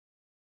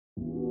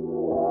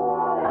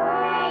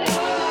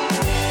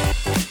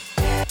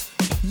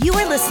You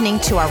are listening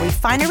to our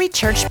Refinery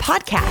Church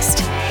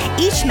podcast.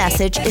 Each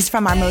message is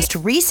from our most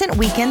recent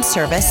weekend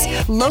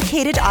service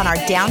located on our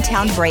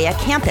downtown Brea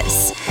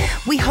campus.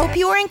 We hope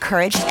you are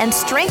encouraged and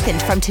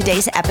strengthened from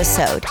today's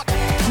episode.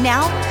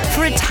 Now,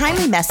 for a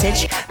timely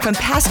message from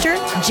Pastor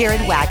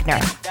Jared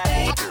Wagner.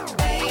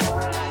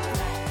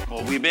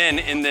 Well, we've been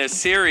in this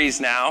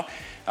series now.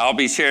 I'll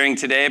be sharing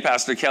today,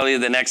 Pastor Kelly,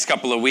 the next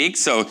couple of weeks.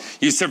 So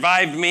you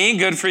survived me,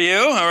 good for you,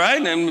 all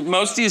right? And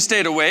most of you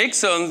stayed awake,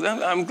 so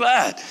I'm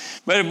glad.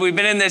 But we've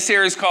been in this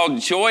series called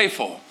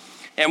Joyful.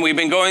 And we've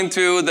been going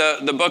through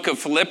the book of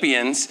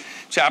Philippians,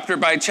 chapter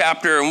by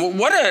chapter. And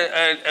what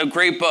a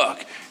great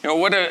book. You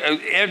know,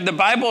 the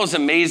Bible is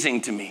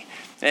amazing to me.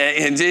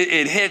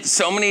 It hits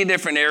so many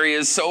different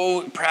areas,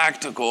 so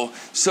practical,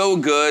 so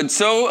good,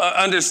 so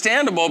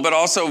understandable, but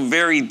also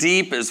very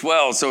deep as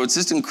well. So it's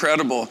just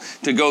incredible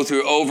to go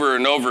through over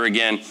and over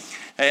again.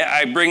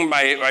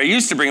 I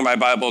used to bring my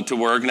Bible to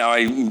work. Now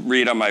I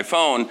read on my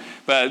phone.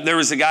 But there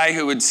was a guy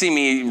who would see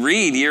me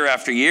read year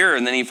after year,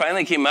 and then he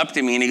finally came up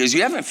to me and he goes,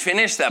 "You haven't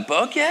finished that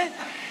book yet?"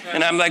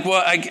 And I'm like,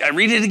 well, I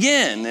read it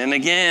again and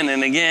again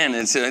and again.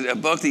 It's a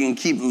book that you can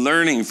keep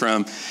learning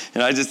from.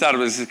 And I just thought it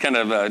was kind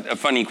of a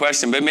funny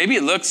question. But maybe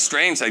it looks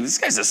strange, like this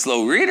guy's a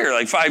slow reader.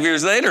 Like 5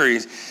 years later,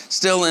 he's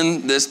still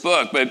in this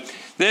book. But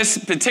this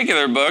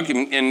particular book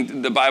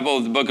in the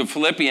Bible, the book of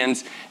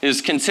Philippians,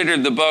 is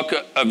considered the book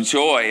of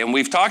joy. And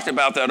we've talked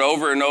about that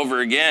over and over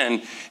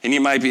again. And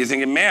you might be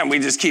thinking, man, we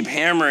just keep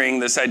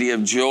hammering this idea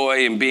of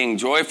joy and being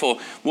joyful.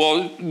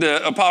 Well,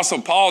 the Apostle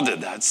Paul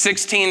did that.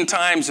 16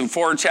 times in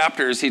 4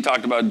 chapters, he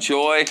talked about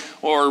joy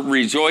or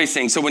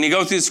rejoicing. So when you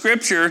go through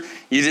Scripture,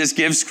 you just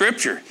give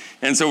Scripture.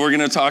 And so we're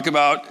going to talk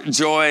about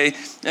joy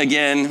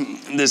again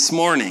this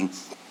morning.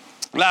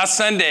 Last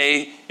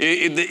Sunday,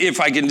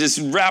 if I can just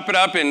wrap it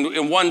up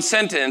in one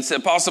sentence, the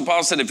Apostle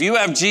Paul said, if you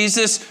have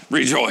Jesus,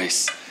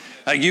 rejoice.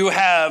 Like you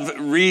have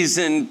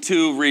reason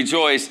to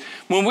rejoice.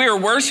 When we were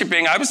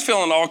worshiping, I was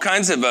feeling all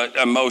kinds of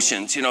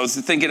emotions,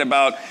 thinking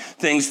about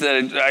things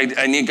that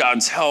I need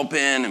God's help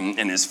in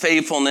and his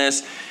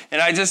faithfulness.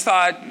 And I just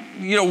thought,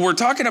 we're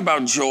talking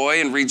about joy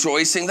and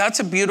rejoicing. That's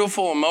a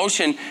beautiful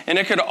emotion. And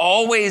it could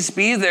always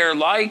be there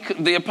like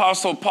the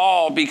Apostle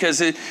Paul because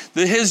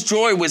his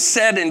joy was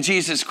set in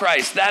Jesus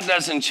Christ. That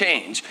doesn't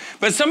change.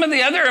 But some of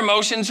the other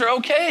emotions are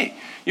okay.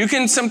 You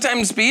can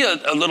sometimes be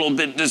a little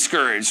bit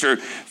discouraged or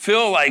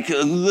feel like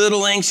a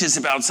little anxious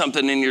about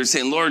something and you're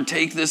saying, Lord,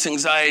 take this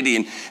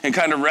anxiety and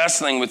kind of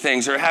wrestling with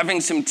things or having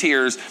some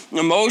tears.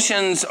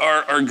 Emotions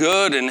are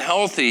good and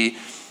healthy.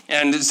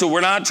 And so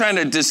we're not trying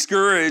to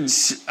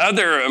discourage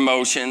other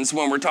emotions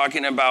when we're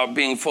talking about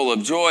being full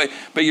of joy,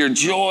 but your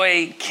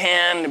joy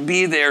can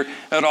be there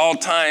at all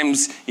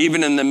times,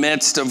 even in the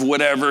midst of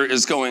whatever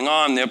is going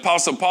on. The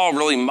Apostle Paul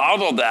really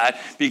modeled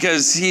that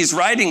because he's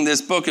writing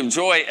this book of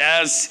joy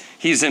as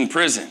he's in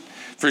prison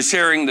for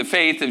sharing the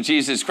faith of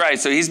Jesus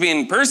Christ. So he's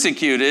being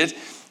persecuted.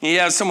 He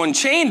has someone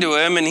chained to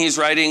him, and he's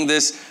writing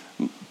this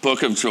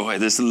book of joy,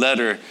 this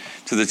letter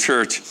to the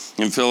church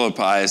in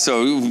Philippi.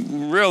 So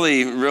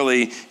really,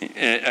 really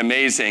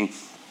amazing.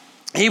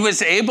 He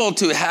was able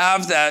to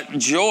have that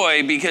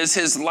joy because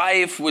his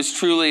life was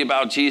truly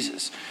about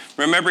Jesus.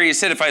 Remember, he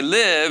said, if I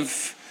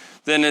live,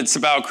 then it's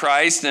about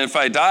Christ. And if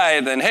I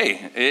die, then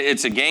hey,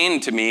 it's a gain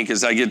to me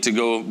because I get to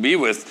go be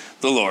with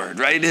the Lord,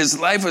 right? His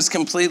life was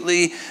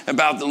completely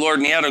about the Lord.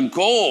 And he had a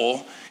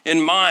goal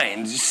in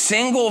mind,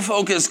 single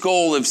focus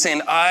goal of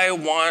saying, I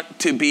want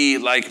to be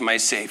like my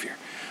Savior.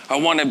 I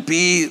want to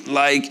be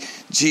like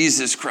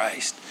Jesus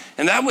Christ.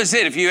 And that was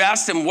it. If you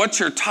asked him, what's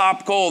your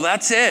top goal?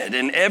 That's it.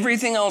 And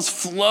everything else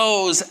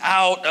flows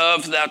out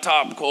of that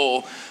top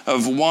goal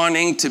of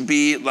wanting to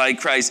be like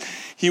Christ.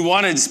 He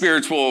wanted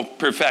spiritual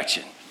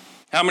perfection.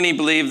 How many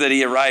believe that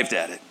he arrived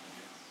at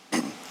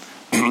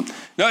it?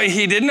 No,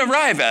 he didn't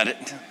arrive at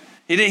it.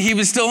 He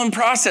was still in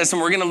process,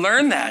 and we're going to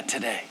learn that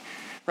today,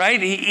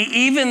 right?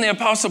 Even the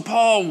Apostle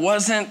Paul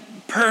wasn't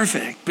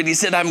perfect, but he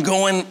said, I'm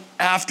going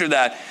after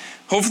that.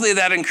 Hopefully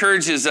that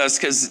encourages us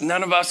because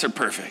none of us are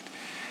perfect.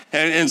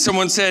 And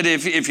someone said,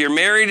 if you're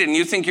married and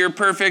you think you're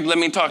perfect, let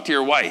me talk to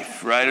your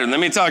wife, right? Or let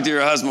me talk to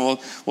your husband.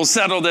 We'll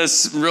settle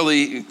this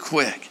really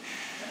quick.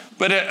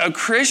 But a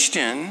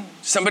Christian,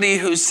 somebody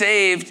who's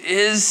saved,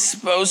 is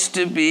supposed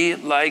to be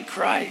like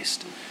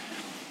Christ.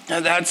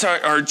 And that's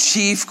our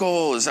chief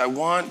goal is I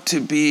want to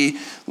be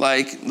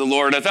like the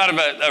Lord. I thought of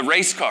a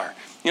race car.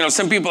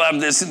 Some people have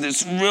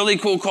this really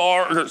cool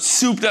car or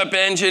souped up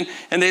engine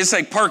and they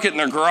just park it in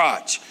their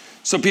garage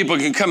so people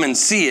can come and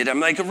see it.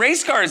 I'm like, a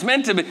race car is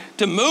meant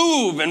to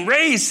move and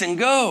race and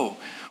go.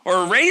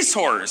 Or a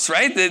racehorse,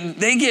 right?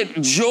 They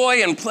get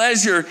joy and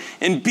pleasure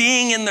in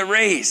being in the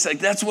race. Like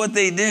that's what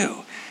they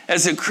do.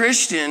 As a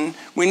Christian,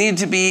 we need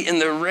to be in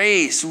the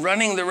race,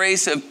 running the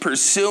race of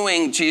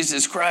pursuing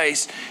Jesus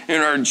Christ.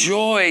 And our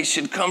joy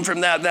should come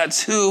from that.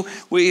 That's who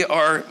we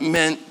are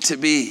meant to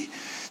be.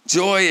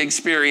 Joy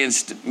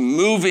experienced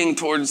moving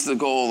towards the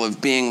goal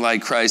of being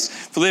like Christ.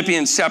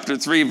 Philippians chapter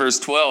 3, verse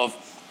 12.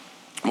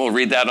 We'll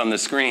read that on the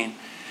screen.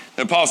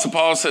 The Apostle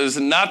Paul says,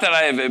 not that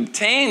I have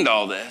obtained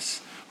all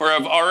this or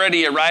I've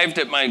already arrived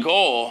at my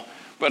goal,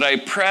 but I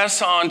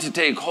press on to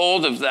take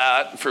hold of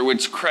that for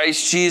which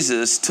Christ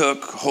Jesus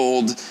took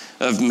hold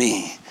of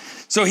me.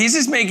 So he's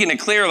just making it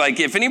clear, like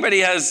if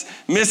anybody has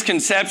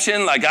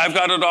misconception, like I've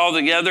got it all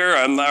together,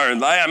 I'm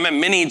a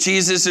mini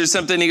Jesus or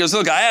something, he goes,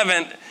 look, I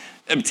haven't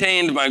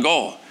obtained my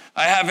goal.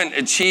 I haven't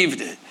achieved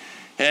it.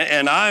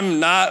 And I'm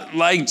not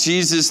like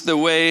Jesus the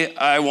way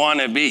I want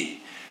to be.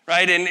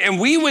 Right? And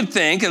we would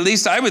think, at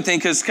least I would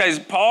think, because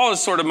Paul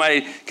is sort of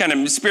my kind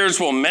of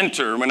spiritual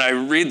mentor. When I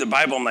read the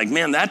Bible, I'm like,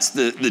 man, that's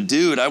the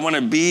dude. I want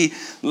to be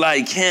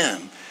like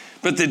him.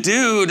 But the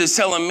dude is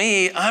telling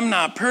me I'm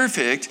not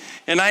perfect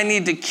and I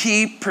need to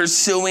keep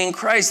pursuing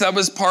Christ. That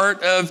was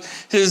part of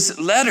his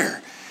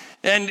letter.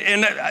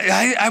 And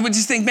I would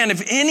just think, man,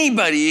 if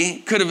anybody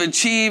could have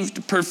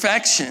achieved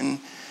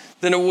perfection,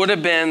 then it would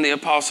have been the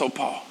Apostle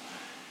Paul.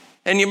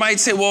 And you might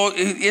say, well,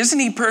 isn't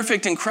he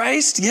perfect in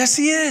Christ? Yes,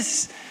 he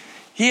is.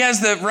 He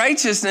has the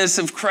righteousness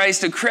of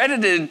Christ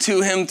accredited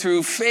to him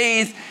through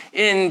faith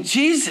in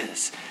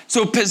Jesus.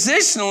 So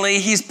positionally,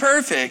 he's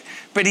perfect.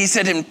 But he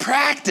said, in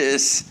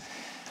practice,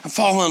 I've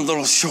fallen a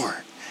little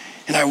short.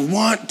 And I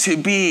want to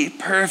be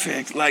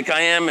perfect like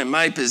I am in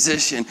my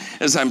position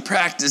as I'm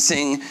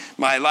practicing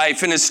my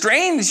life. In a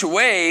strange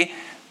way,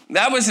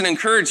 that was an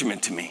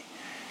encouragement to me.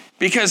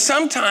 Because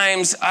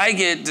sometimes I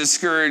get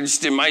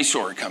discouraged in my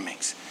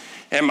shortcomings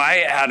and my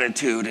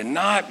attitude and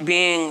not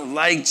being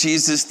like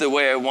Jesus the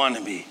way I want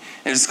to be.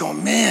 And it's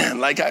going, man,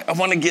 like I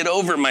want to get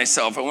over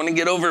myself. I want to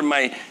get over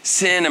my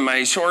sin and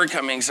my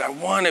shortcomings. I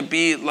want to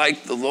be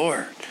like the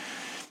Lord.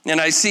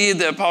 And I see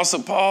the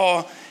Apostle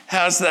Paul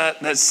has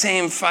that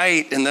same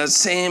fight and that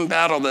same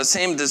battle, that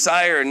same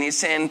desire. And he's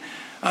saying,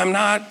 I'm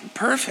not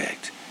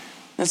perfect.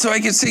 And so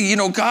I could say,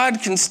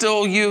 God can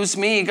still use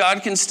me.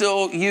 God can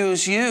still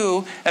use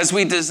you as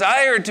we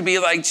desire to be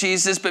like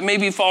Jesus, but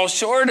maybe fall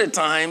short at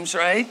times,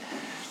 right?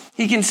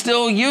 He can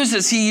still use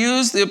us. He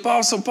used the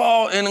Apostle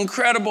Paul in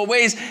incredible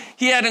ways.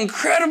 He had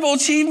incredible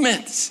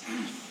achievements.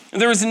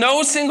 There was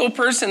no single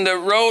person that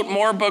wrote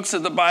more books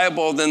of the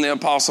Bible than the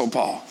Apostle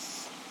Paul.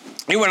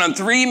 He went on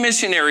 3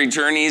 missionary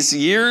journeys,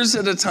 years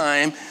at a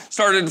time,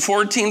 started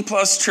 14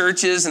 plus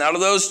churches, and out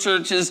of those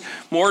churches,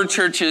 more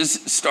churches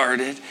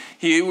started.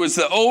 He was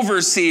the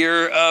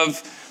overseer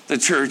of the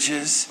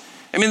churches.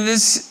 I mean,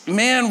 this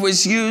man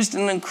was used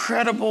in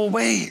incredible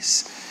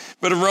ways.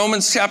 But in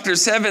Romans chapter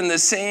 7, the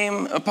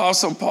same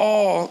Apostle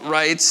Paul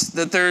writes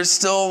that there's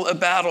still a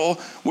battle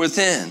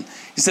within.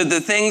 He said, the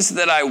things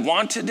that I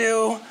want to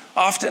do,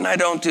 often I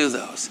don't do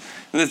those.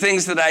 And the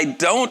things that I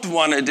don't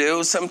want to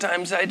do,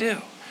 sometimes I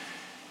do.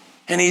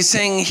 And he's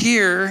saying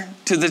here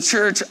to the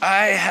church,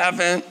 I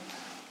haven't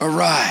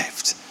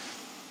arrived.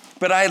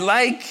 But I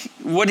like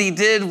what he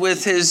did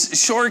with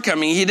his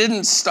shortcoming. He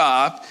didn't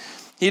stop.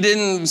 He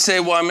didn't say,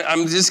 well,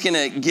 I'm just going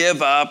to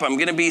give up. I'm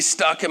going to be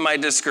stuck in my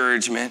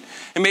discouragement.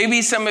 And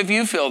maybe some of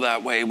you feel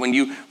that way when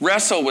you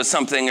wrestle with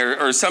something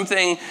or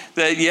something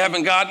that you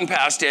haven't gotten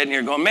past yet. And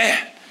you're going,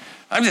 man,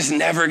 I'm just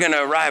never going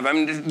to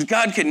arrive.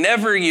 God could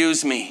never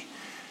use me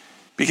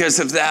because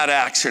of that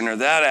action or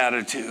that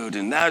attitude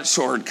and that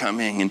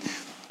shortcoming.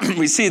 And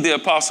we see the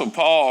Apostle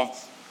Paul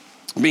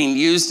being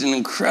used in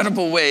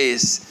incredible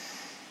ways.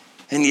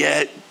 And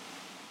yet,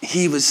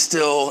 he was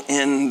still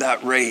in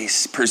that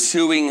race,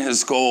 pursuing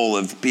his goal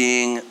of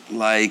being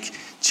like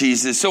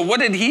Jesus. So what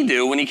did he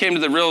do when he came to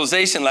the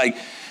realization, like,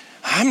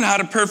 I'm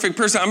not a perfect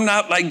person. I'm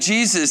not like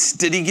Jesus.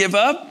 Did he give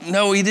up?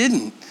 No, he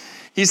didn't.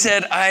 He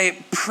said,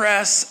 I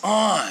press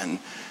on.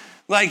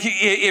 Like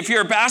if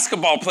you're a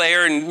basketball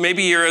player and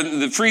maybe you're at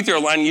the free throw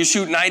line, you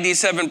shoot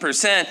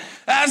 97%,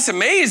 that's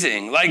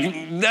amazing.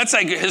 Like that's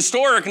like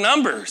historic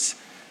numbers.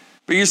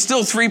 But you're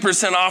still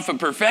 3% off of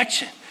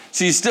perfection.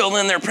 So you're still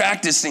in there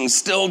practicing,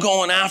 still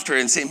going after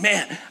it and saying,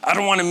 man, I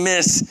don't want to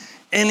miss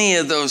any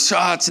of those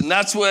shots. And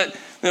that's what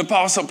the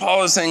Apostle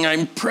Paul is saying.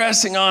 I'm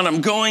pressing on.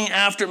 I'm going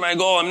after my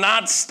goal. I'm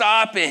not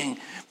stopping,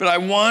 but I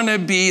want to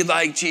be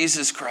like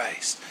Jesus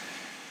Christ.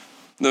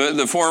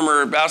 The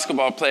former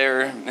basketball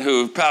player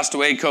who passed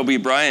away, Kobe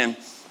Bryant,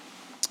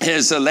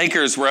 his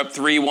Lakers were up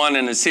 3-1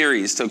 in a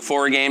series. Took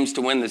 4 games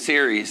to win the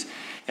series.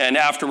 And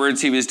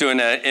afterwards, he was doing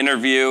an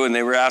interview, and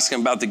they were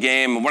asking about the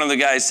game. And one of the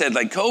guys said,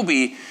 like,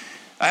 Kobe,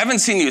 I haven't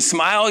seen you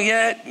smile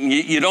yet.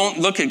 You don't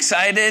look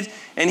excited.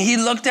 And he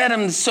looked at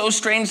him so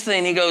strangely,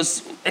 and he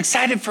goes,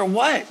 excited for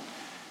what?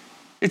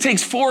 It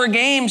takes 4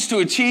 games to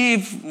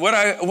achieve what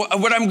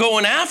I'm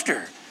going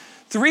after.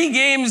 3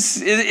 games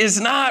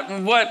is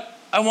not what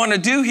I want to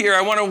do here.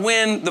 I want to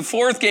win the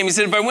 4th game. He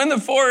said, if I win the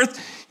 4th,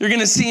 you're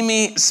going to see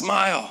me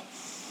smile.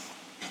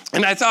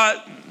 And I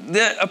thought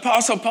the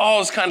Apostle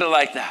Paul is kind of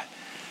like that.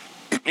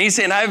 He's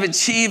saying, I've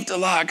achieved a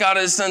lot. God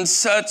has done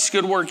such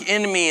good work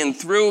in me and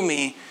through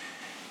me.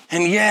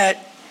 And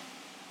yet,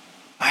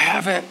 I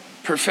haven't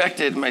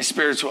perfected my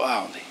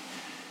spirituality.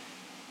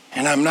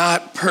 And I'm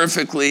not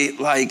perfectly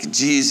like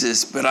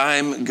Jesus, but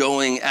I'm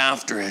going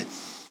after it.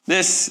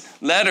 This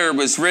letter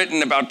was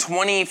written about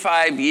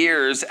 25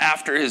 years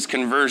after his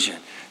conversion.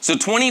 So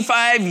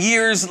 25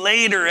 years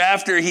later,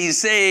 after he's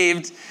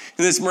saved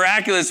in this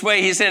miraculous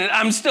way, he said,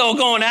 I'm still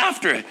going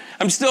after it.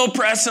 I'm still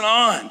pressing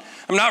on.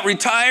 I'm not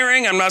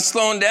retiring. I'm not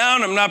slowing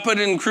down. I'm not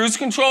putting in cruise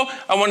control.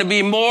 I want to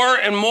be more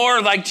and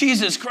more like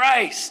Jesus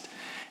Christ.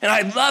 And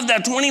I love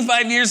that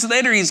 25 years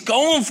later, he's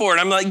going for it.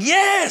 I'm like,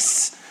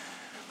 yes.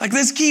 Like,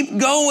 let's keep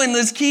going.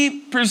 Let's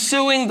keep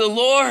pursuing the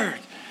Lord.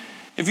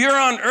 If you're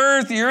on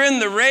earth, you're in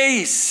the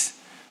race,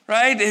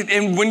 right?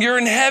 And when you're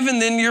in heaven,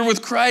 then you're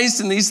with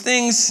Christ, and these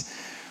things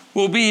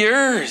will be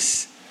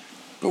yours.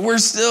 But we're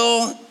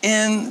still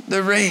in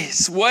the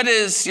race. What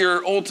is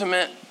your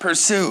ultimate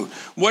pursuit?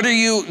 What are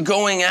you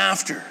going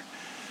after?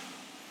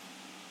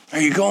 Are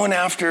you going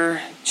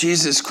after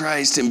Jesus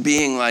Christ and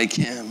being like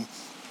him?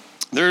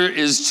 There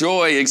is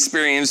joy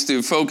experienced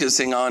through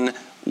focusing on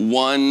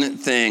one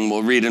thing.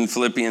 We'll read in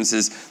Philippians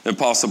as the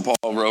Apostle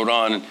Paul wrote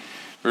on,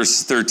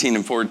 verses 13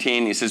 and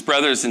 14. He says,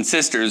 brothers and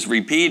sisters,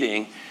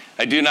 repeating,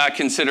 I do not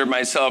consider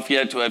myself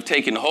yet to have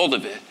taken hold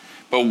of it.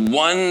 But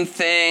one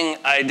thing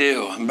I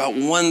do, about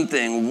one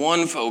thing,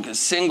 one focus,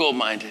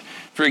 single-minded,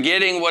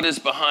 forgetting what is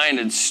behind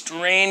and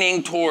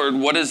straining toward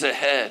what is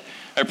ahead.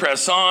 I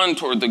press on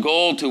toward the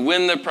goal to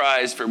win the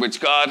prize for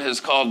which God has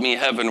called me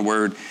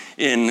heavenward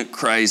in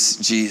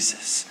Christ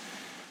Jesus.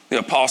 The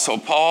Apostle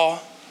Paul,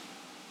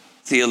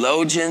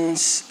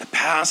 theologians, a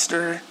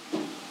pastor,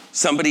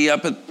 somebody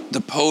up at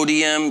the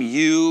podium,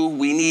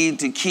 we need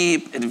to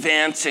keep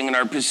advancing in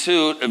our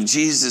pursuit of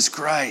Jesus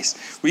Christ.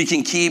 We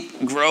can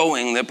keep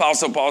growing. The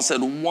Apostle Paul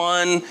said,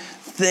 one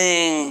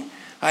thing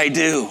I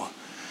do.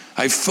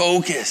 I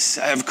focus.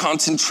 I have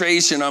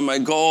concentration on my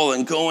goal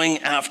and going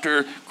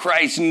after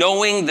Christ,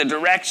 knowing the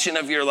direction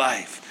of your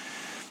life.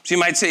 So you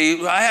might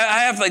say, I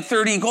have like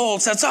 30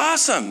 goals. That's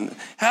awesome.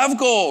 Have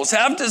goals,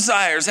 have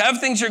desires, have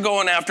things you're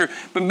going after,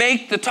 but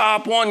make the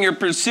top one your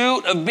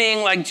pursuit of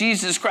being like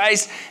Jesus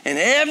Christ, and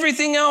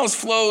everything else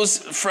flows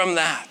from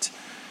that.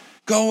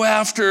 Go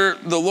after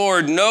the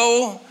Lord.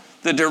 Know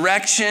the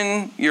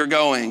direction you're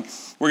going.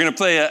 We're going to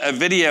play a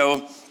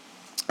video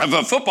of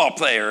a football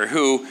player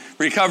who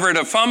recovered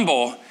a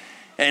fumble,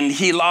 and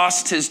he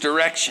lost his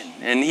direction,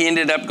 and he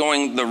ended up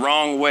going the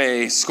wrong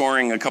way,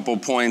 scoring a couple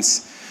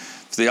points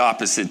for the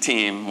opposite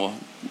team. We'll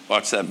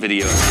watch that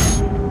video.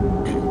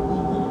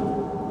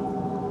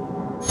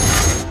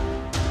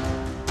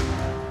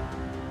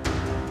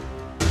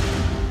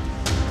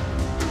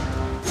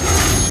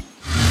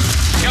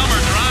 Gilmer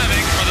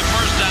driving for the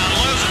first down,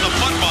 losing the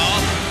football.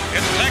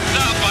 It's picked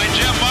up by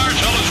Jim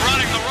Marshall, who's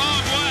running the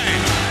wrong way.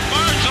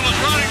 Marshall is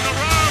running the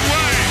wrong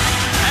way,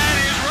 and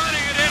he's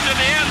running it into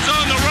the end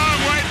zone the wrong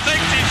way.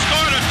 Thinks he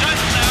scored a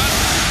touchdown.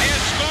 He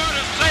has scored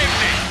a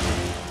safety.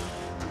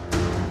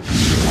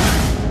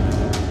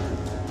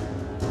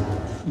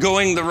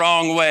 Going the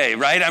wrong way,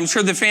 right? I'm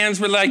sure the fans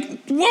were like,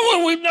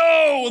 whoa,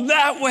 no,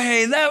 that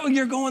way,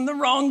 you're going the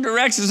wrong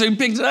direction. So he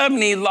picked it up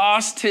and he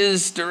lost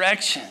his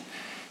direction.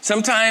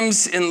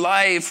 Sometimes in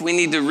life, we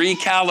need to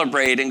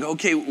recalibrate and go,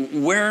 okay,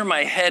 where am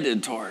I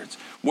headed towards?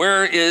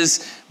 Where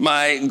is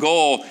my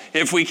goal?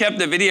 If we kept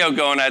the video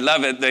going, I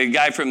love it. The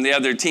guy from the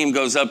other team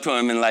goes up to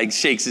him and like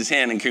shakes his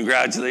hand and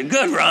congratulates.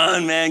 Good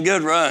run, man,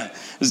 good run.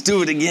 Let's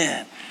do it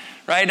again,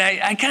 right?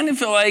 I kind of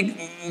feel like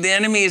the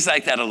enemy is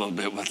like that a little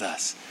bit with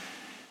us.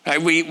 Right,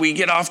 we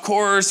get off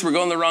course, we're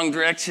going the wrong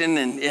direction,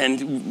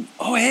 and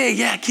oh, hey,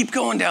 yeah, keep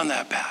going down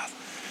that path.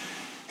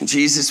 And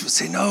Jesus would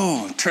say,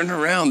 no, turn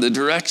around. The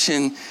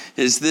direction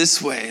is this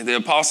way. The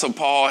Apostle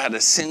Paul had a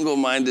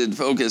single-minded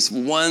focus,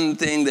 one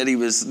thing that he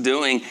was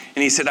doing,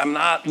 and he said, I'm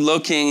not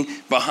looking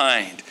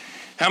behind.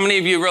 How many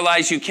of you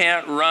realize you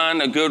can't run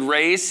a good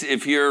race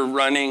if you're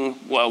running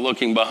while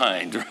looking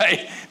behind, right?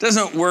 It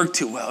doesn't work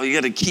too well. You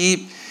got to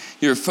keep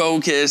your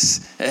focus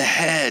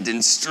ahead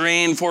and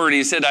strain forward.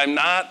 He said, I'm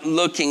not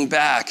looking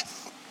back.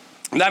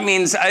 That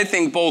means, I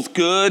think, both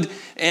good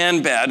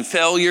and bad,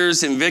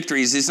 failures and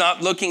victories. He's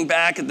not looking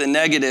back at the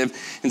negative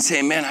and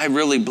saying, man, I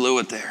really blew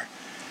it there.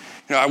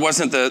 You know, I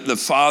wasn't the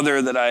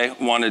father that I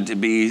wanted to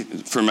be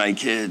for my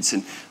kids.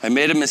 And I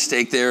made a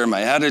mistake there.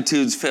 My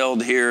attitudes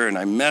failed here and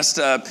I messed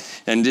up.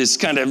 And just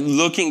kind of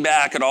looking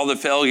back at all the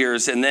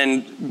failures. And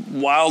then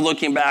while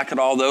looking back at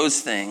all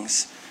those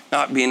things,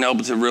 not being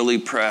able to really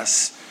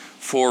press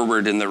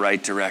forward in the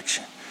right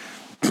direction.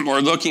 Or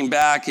looking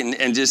back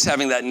and just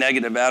having that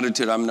negative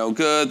attitude, I'm no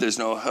good, there's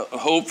no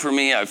hope for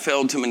me, I've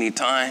failed too many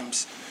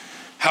times.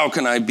 How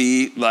can I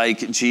be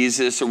like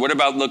Jesus? Or what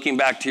about looking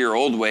back to your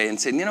old way and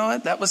saying, you know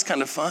what, that was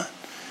kind of fun.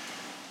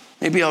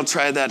 Maybe I'll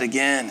try that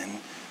again.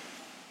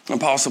 And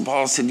Apostle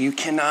Paul said, you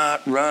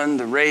cannot run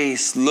the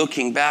race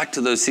looking back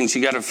to those things.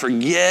 You got to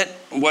forget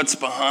what's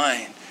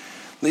behind.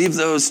 Leave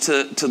those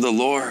to the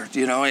Lord,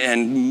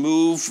 and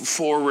move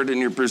forward in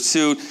your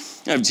pursuit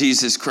of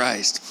Jesus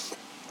Christ.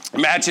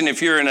 Imagine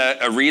if you're in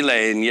a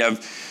relay and you have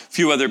a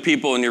few other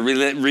people in your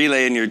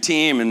relay in your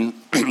team,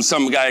 and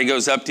some guy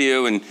goes up to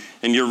you and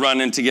you're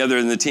running together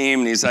in the team,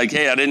 and he's like,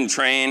 hey, I didn't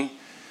train,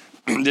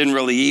 didn't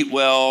really eat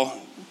well,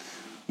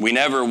 we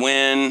never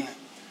win.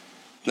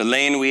 The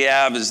lane we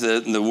have is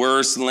the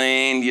worst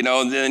lane,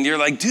 then you're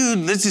like,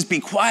 dude, let's just be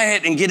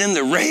quiet and get in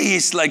the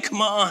race. Like,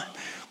 come on.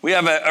 We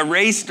have a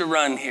race to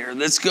run here.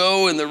 Let's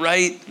go in the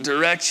right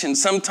direction.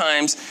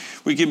 Sometimes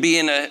we can be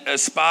in a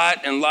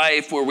spot in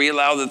life where we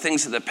allow the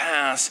things of the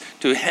past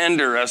to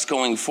hinder us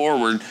going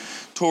forward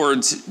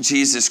towards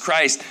Jesus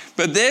Christ.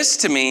 But this,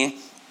 to me,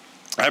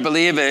 I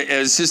believe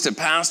as just a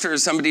pastor,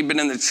 as somebody been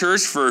in the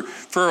church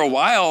for a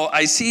while,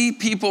 I see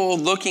people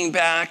looking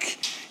back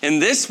in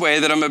this way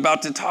that I'm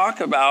about to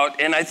talk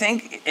about. And I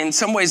think in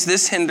some ways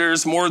this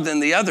hinders more than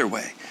the other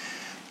way.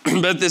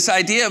 But this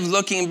idea of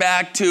looking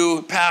back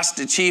to past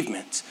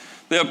achievements.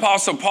 The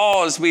Apostle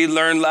Paul, as we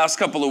learned last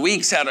couple of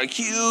weeks, had a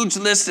huge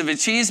list of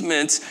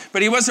achievements,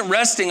 but he wasn't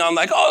resting on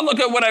like, oh, look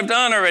at what I've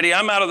done already.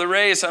 I'm out of the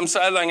race. I'm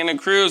sidelining a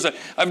cruise.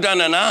 I've done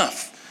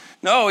enough.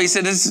 No, he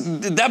said,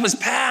 that was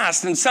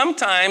past. And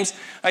sometimes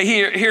I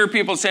hear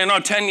people saying,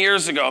 10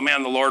 years ago,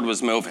 man, the Lord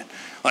was moving.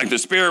 Like the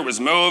Spirit was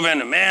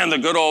moving, and man, the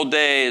good old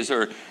days.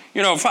 Or,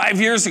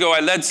 5 years ago, I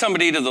led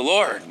somebody to the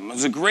Lord. It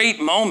was a great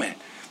moment.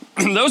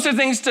 Those are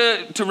things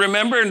to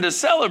remember and to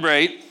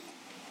celebrate.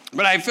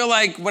 But I feel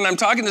like when I'm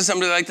talking to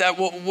somebody like that,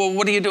 well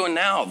what are you doing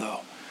now,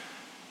 though?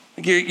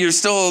 Like you're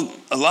still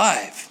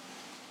alive.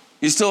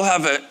 You still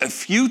have a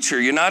future.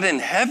 You're not in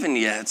heaven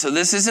yet. So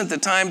this isn't the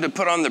time to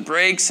put on the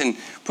brakes and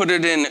put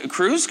it in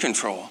cruise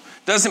control.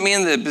 Doesn't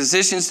mean that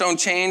positions don't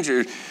change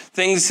or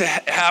things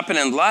happen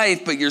in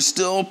life, but you're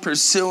still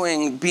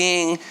pursuing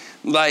being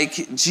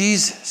like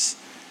Jesus.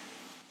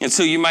 And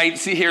so you might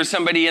hear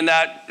somebody in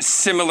that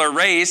similar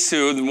race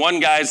who one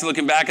guy's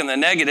looking back in the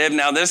negative.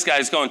 Now this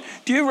guy's going,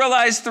 do you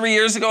realize 3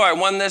 years ago I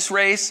won this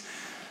race?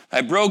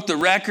 I broke the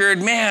record.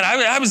 Man,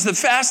 I was the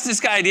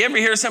fastest guy. Do you ever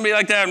hear somebody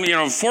like that?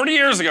 40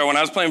 years ago when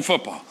I was playing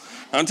football.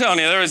 I'm telling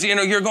you, there was,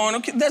 you're going,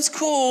 okay, that's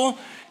cool.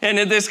 And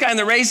this guy in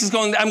the race is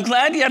going, I'm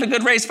glad you had a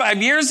good race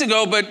 5 years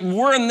ago, but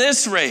we're in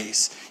this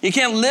race. You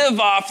can't live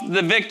off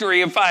the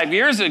victory of 5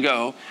 years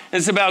ago.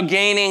 It's about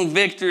gaining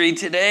victory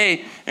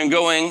today and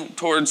going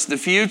towards the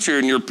future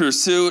in your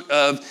pursuit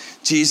of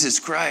Jesus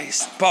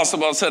Christ. Apostle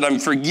Paul said, I'm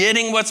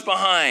forgetting what's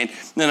behind,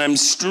 and I'm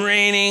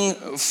straining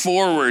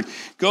forward,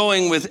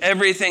 going with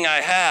everything I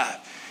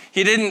have.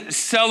 He didn't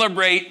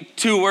celebrate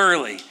too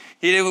early.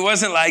 It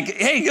wasn't like,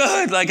 hey,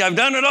 good, like I've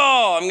done it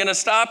all. I'm going to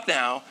stop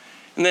now.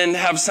 And then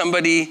have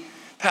somebody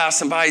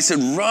pass him by. He said,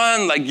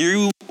 run like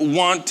you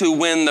want to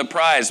win the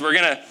prize. We're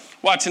going to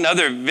watch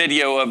another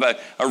video of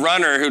a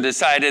runner who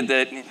decided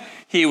that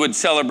he would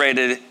celebrate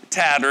a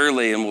tad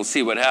early, and we'll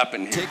see what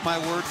happened here. Take my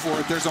word for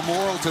it. There's a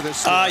moral to this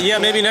story.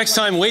 Maybe next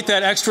time, wait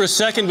that extra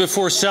second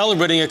before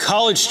celebrating. A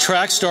college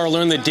track star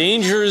learned the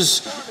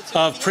dangers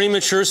of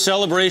premature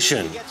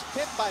celebration.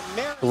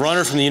 A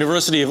runner from the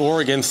University of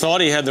Oregon thought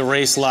he had the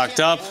race locked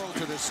up,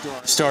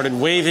 started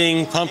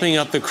waving, pumping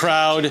up the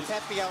crowd,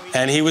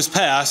 and he was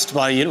passed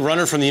by a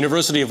runner from the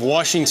University of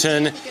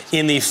Washington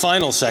in the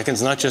final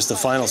seconds, not just the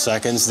final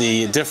seconds,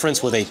 the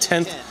difference with a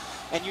tenth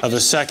of a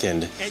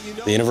second.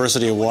 The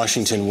University of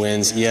Washington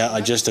wins. Yeah,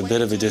 just a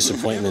bit of a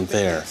disappointment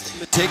there.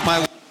 Take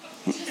my...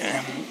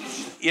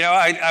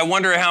 I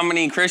wonder how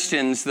many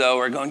Christians, though,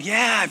 are going,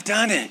 yeah, I've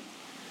done it.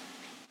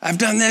 I've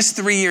done this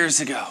 3 years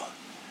ago.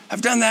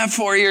 I've done that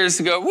 4 years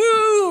ago.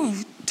 Woo!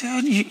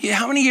 Dude,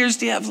 how many years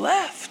do you have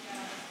left?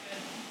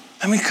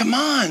 I mean, come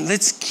on.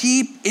 Let's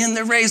keep in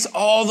the race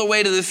all the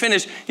way to the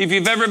finish. If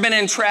you've ever been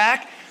in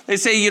track, they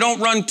say you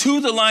don't run to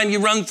the line, you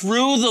run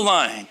through the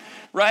line,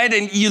 right?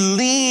 And you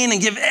lean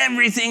and give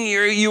everything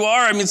you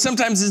are. I mean,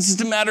 sometimes it's just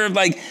a matter of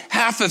like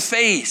half a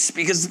face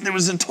because there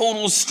was a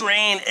total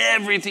strain,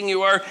 everything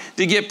you are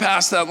to get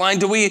past that line.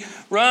 Do we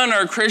run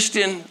our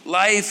Christian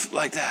life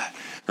like that?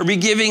 Are we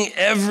giving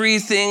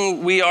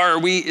everything we are? Are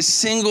we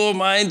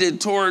single-minded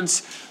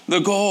towards the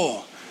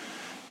goal?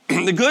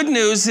 The good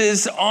news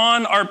is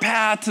on our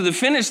path to the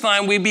finish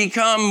line, we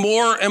become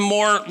more and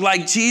more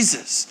like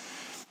Jesus.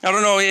 I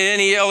don't know,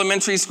 any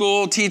elementary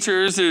school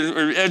teachers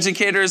or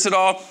educators at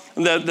all,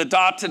 the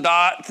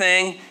dot-to-dot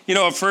thing.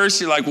 At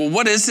first you're like, well,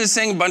 what is this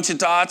thing? A bunch of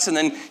dots, and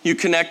then you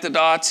connect the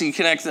dots,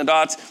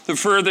 The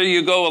further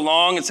you go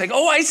along, it's like,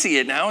 oh, I see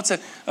it now. It's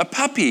a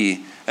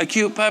puppy, a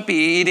cute puppy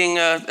eating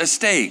a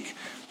steak.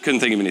 Couldn't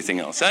think of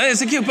anything else.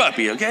 It's a cute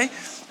puppy, okay?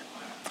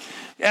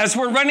 As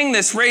we're running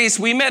this race,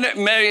 we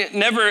may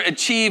never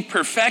achieve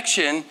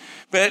perfection,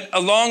 but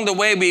along the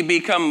way, we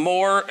become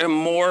more and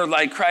more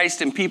like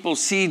Christ, and people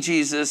see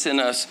Jesus in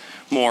us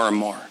more and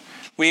more.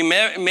 We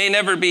may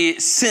never be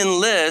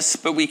sinless,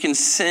 but we can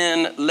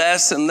sin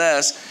less and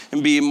less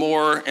and be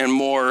more and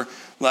more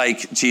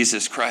like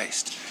Jesus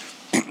Christ.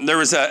 There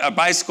was a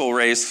bicycle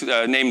race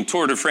named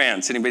Tour de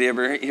France. Anybody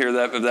ever hear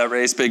of that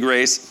race, big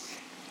race?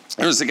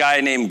 There was a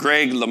guy named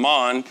Greg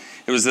LeMond.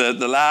 It was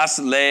the last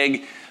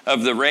leg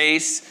of the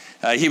race.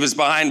 He was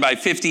behind by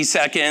 50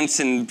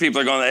 seconds, and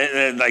people are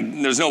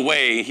going, there's no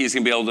way he's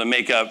going to be able to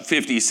make up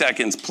 50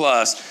 seconds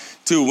plus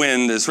to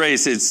win this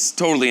race. It's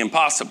totally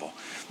impossible.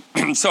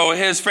 So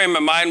his frame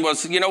of mind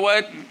was, you know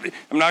what?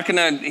 I'm not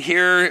going to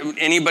hear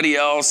anybody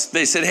else.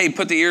 They said, hey,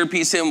 put the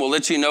earpiece in. We'll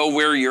let you know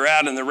where you're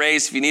at in the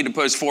race. If you need to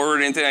push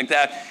forward, anything like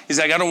that. He's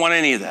like, I don't want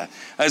any of that.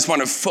 I just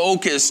want to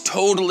focus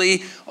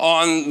totally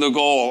on the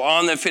goal,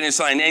 on the finish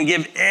line, and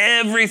give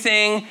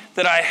everything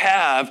that I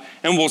have,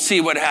 and we'll see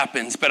what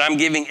happens. But I'm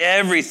giving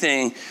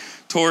everything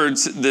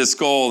towards this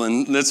goal.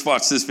 And let's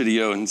watch this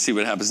video and see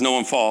what happens. No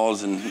one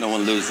falls and no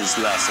one loses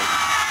the last second.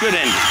 Good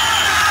ending.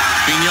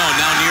 Fignon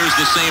now nears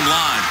the same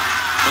line,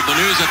 but the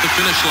news at the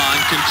finish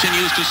line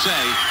continues to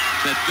say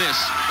that this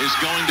is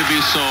going to be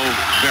so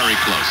very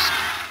close.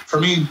 For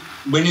me,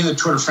 winning the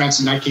Tour de France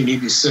in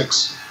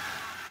 1986,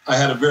 I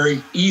had a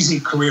very easy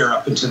career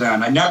up until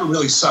then. I never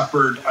really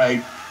suffered.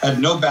 I had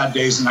no bad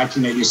days in the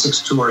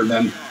 1986 Tour. And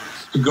then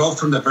to go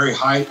from the very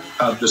height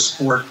of the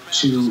sport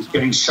to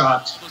getting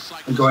shot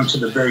and going to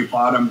the very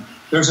bottom,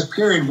 there's a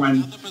period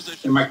when,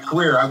 in my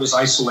career, I was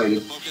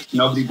isolated.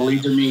 Nobody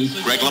believed in me.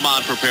 Greg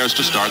LeMond prepares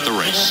to start the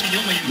race.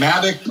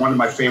 Mavic, one of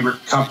my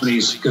favorite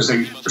companies, because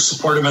they were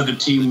supportive of the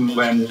team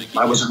when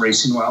I wasn't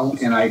racing well.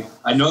 And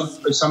I know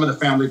some of the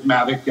family of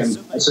Mavic, and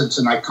I said it's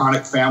an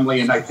iconic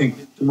family. And I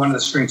think one of the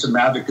strengths of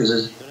Mavic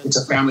is it's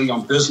a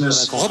family-owned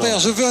business. Robert,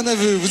 je veux un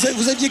aveu.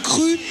 Vous aviez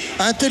cru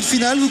à un tel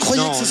final? Vous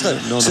croyez que ce serait?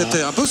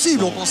 C'était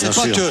impossible. On ne pensait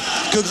pas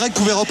que Greg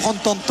pouvait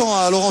reprendre tant de temps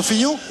à Laurent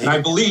Fignon. And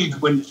I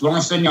believed when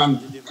Laurent Fignon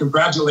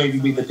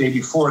congratulated me the day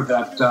before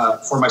that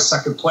for my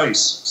second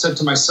place, said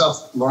to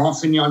myself, Laurent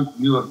Fignon,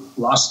 you have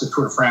lost the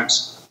Tour de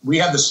France. We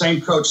had the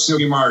same coach,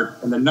 Sylvie Mard,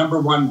 and the number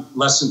one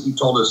lesson he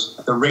told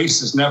us, the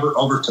race is never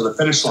over to the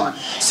finish line.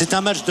 C'est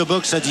un match de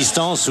boxe à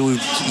distance où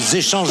ils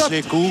échangent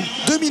les coups.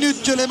 2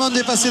 minutes que LeMond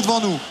est passé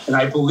devant nous. And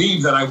I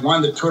believe that I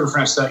won the Tour de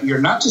France that year,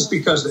 not just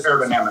because of the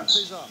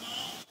aerodynamics,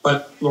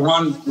 but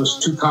Laurent was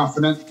too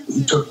confident.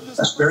 He took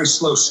a very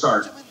slow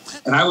start.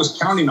 And I was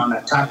counting on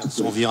that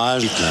tactically.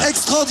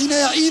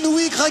 Extraordinaire,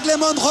 inouï, Greg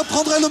LeMond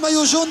reprendrait le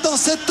maillot jaune dans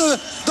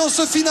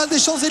ce final des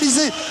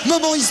Champs-Élysées.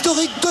 Moment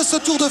historique de ce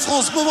Tour de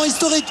France, moment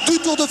historique du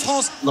Tour de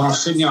France. Laurent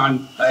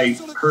Fignon, I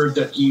heard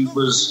that he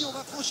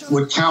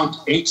would count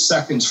 8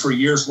 seconds for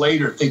years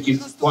later, thinking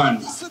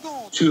 1,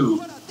 2,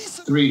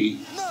 3,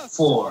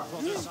 4,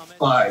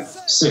 5,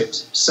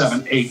 6,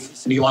 7, 8,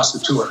 and he lost the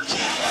Tour.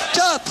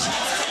 4,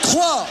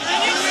 3,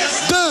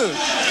 2,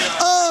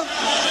 1,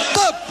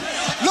 top!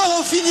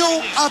 Laurent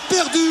Fignon a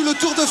perdu le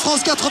Tour de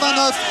France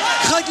 89.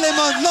 Greg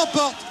LeMond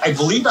l'emporte. I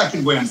believe I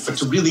can win, but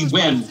to really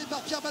win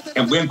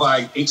and win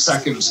by 8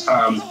 seconds,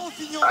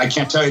 I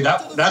can't tell you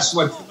that. That's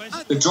what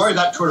the joy of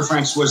that Tour de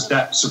France was,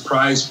 that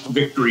surprise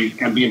victory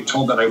and being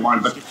told that I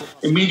won. But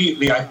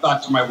immediately I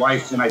thought to my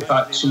wife and I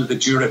thought to the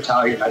Giro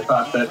d'Italia, I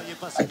thought that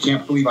I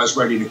can't believe I was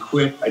ready to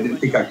quit. I didn't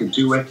think I could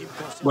do it.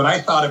 What I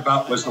thought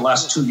about was the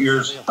last 2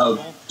 years of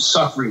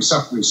suffering.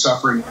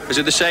 Is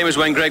it the same as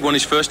when Greg won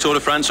his first Tour de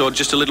France, or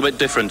just a little bit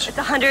different? It's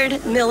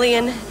 100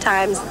 million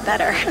times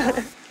better.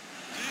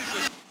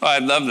 Oh, I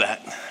love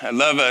that. I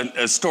love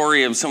a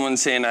story of someone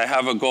saying, I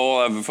have a goal,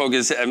 I have a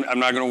focus. I'm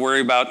not going to worry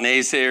about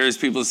naysayers,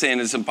 people saying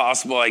it's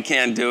impossible, I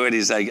can't do it.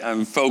 He's like,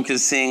 I'm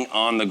focusing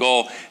on the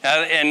goal.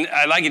 And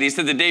I like it. He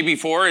said the day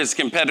before, his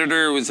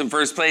competitor was in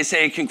first place.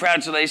 Hey,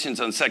 congratulations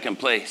on second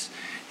place.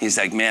 He's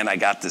like, man, I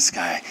got this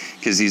guy,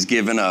 because he's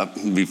given up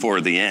before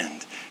the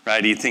end,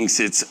 right? He thinks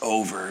it's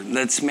over.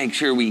 Let's make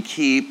sure we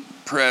keep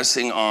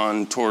pressing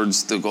on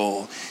towards the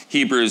goal.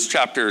 Hebrews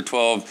chapter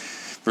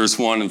 12, verse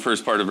 1 and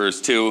first part of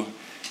verse 2.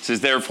 It says,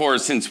 therefore,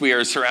 since we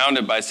are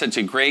surrounded by such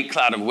a great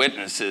cloud of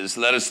witnesses,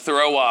 let us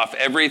throw off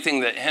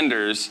everything that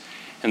hinders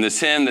and the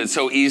sin that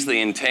so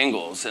easily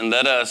entangles, and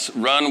let us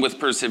run with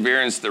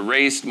perseverance the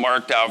race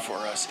marked out for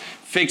us,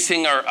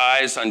 fixing our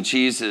eyes on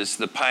Jesus,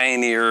 the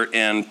pioneer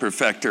and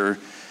perfecter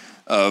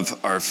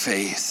of our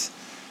faith.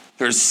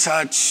 There's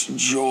such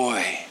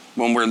joy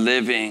when we're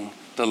living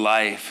the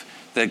life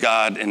that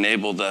God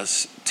enabled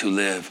us to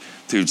live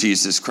through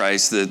Jesus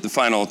Christ. The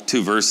final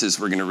 2 verses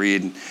we're going to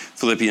read,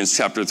 Philippians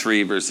chapter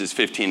 3, verses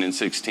 15 and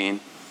 16.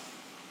 It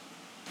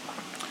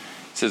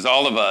says,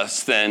 all of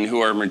us then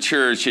who are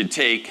mature should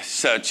take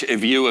such a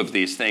view of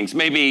these things.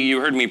 Maybe you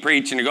heard me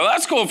preach and you go,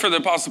 that's cool for the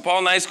Apostle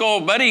Paul. Nice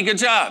goal, buddy. Good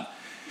job.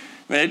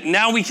 But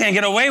now we can't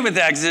get away with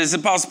that, because the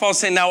Apostle Paul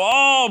saying now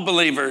all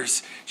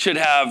believers should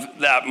have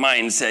that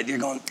mindset. You're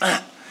going,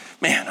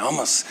 man, I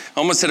almost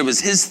said it was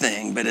his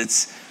thing, but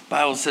the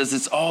Bible says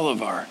it's all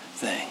of our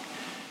thing.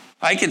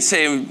 I could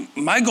say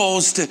my goal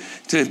is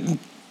to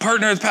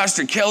partner with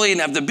Pastor Kelly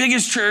and have the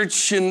biggest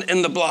church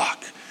in the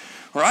block.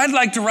 Or I'd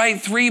like to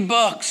write 3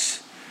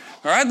 books.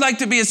 Or I'd like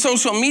to be a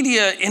social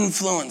media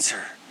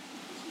influencer.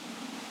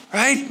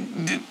 Right?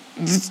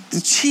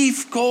 The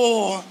chief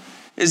goal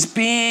is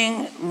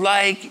being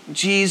like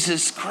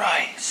Jesus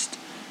Christ.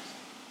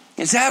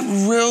 Is that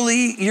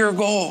really your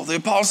goal? The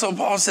Apostle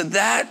Paul said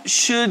that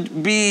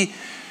should be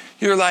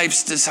your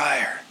life's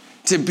desire,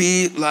 to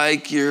be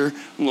like your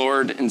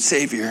Lord and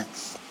Savior.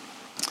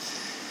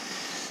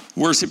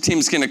 Worship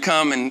team's going to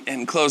come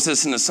and close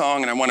this in a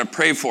song, and I want to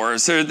pray for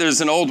us.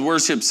 There's an old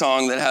worship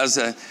song that has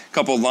a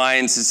couple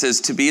lines. It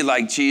says, to be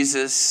like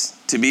Jesus,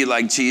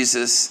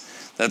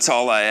 That's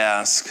all I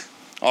ask.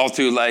 All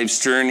through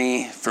life's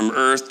journey, from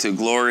earth to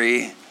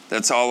glory,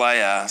 that's all I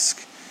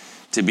ask,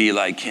 to be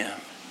like him.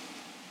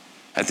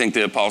 I think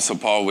the Apostle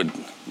Paul would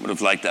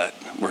have liked that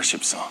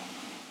worship song.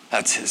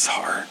 That's his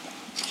heart.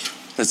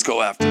 Let's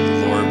go after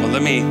the Lord. But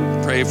let me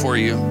pray for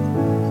you.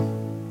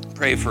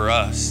 Pray for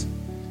us,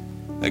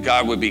 that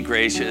God would be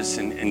gracious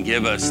and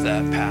give us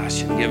that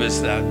passion, give us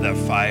that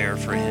fire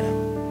for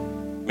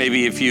him.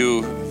 Maybe if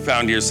you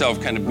found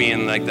yourself kind of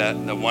being like that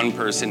one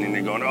person and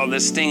you're going, oh,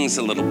 this stings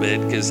a little bit,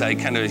 because I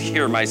kind of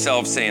hear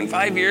myself saying,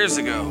 5 years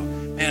ago,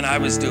 man, I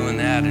was doing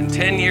that. And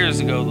 10 years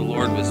ago, the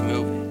Lord was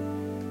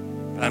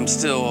moving. But I'm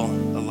still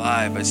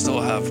alive. I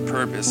still have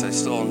purpose. I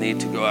still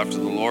need to go after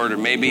the Lord. Or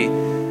maybe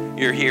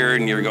you're here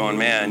and you're going,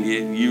 man,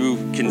 you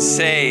can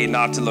say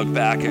not to look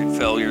back at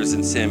failures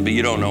and sin, but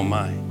you don't know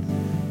mine.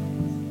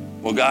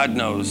 Well, God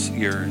knows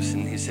yours.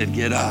 And he said,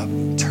 get up,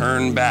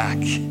 turn back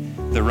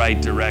the right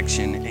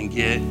direction, and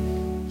get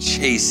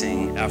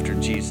chasing after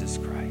Jesus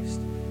Christ.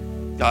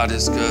 God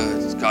is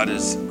good. God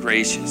is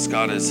gracious.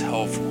 God is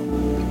helpful.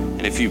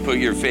 And if you put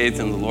your faith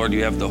in the Lord,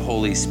 you have the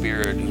Holy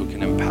Spirit who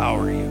can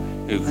empower you,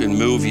 who can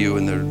move you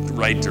in the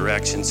right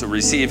direction. So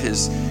receive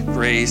his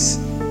grace,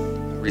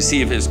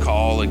 receive his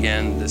call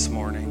again this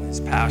morning,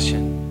 his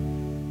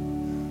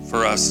passion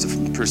for us to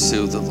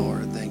pursue the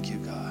Lord. Thank you,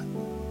 God.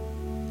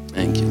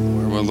 Thank you,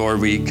 Lord. Well, Lord,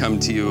 we come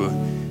to you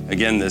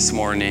again this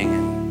morning,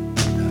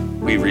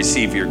 and we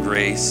receive your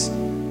grace,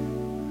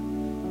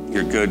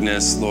 your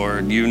goodness,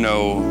 Lord. You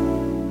know,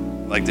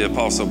 like the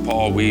Apostle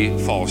Paul, we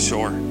fall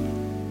short.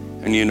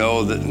 And you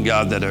know that,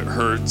 God, that it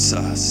hurts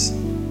us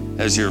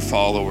as your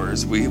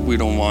followers. We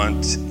don't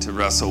want to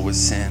wrestle with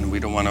sin. We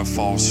don't want to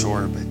fall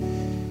short. But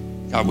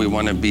God, we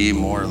want to be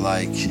more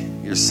like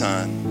your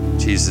Son,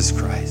 Jesus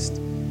Christ.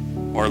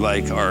 More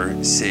like our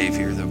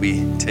Savior, that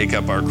we take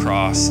up our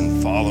cross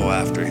and follow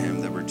after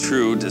him, that we're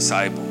true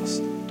disciples,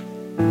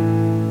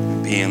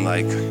 being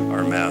like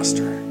our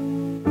Master.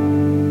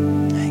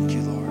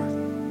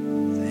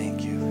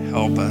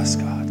 Help us,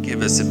 God.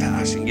 Give us a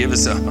passion. Give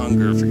us a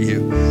hunger for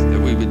you,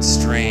 that we would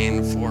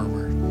strain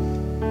forward.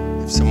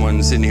 If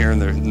someone's in here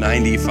and they're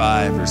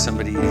 95, or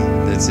somebody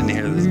that's in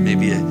here that's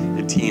maybe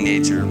a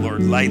teenager,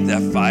 Lord, light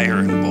that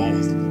fire in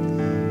both.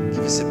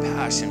 Give us a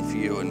passion for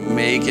you and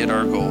make it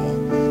our goal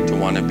to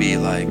want to be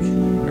like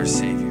our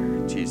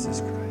Savior,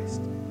 Jesus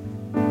Christ.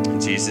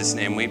 In Jesus'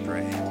 name we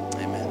pray.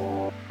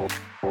 Amen.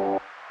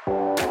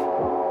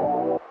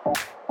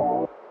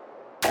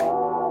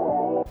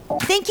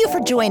 Thank you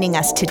for joining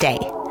us today.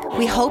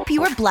 We hope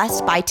you were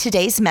blessed by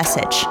today's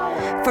message.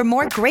 For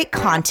more great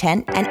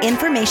content and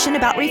information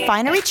about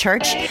Refinery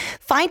Church,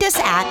 find us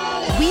at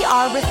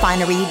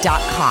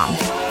wearerefinery.com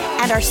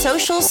and our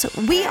socials,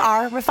 We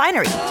Are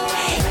Refinery.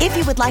 If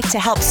you would like to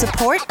help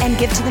support and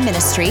give to the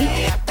ministry,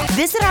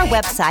 visit our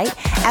website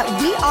at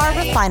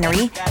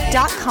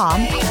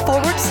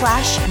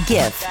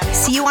wearerefinery.com/give.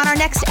 See you on our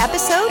next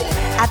episode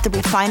at the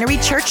Refinery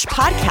Church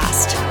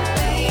Podcast.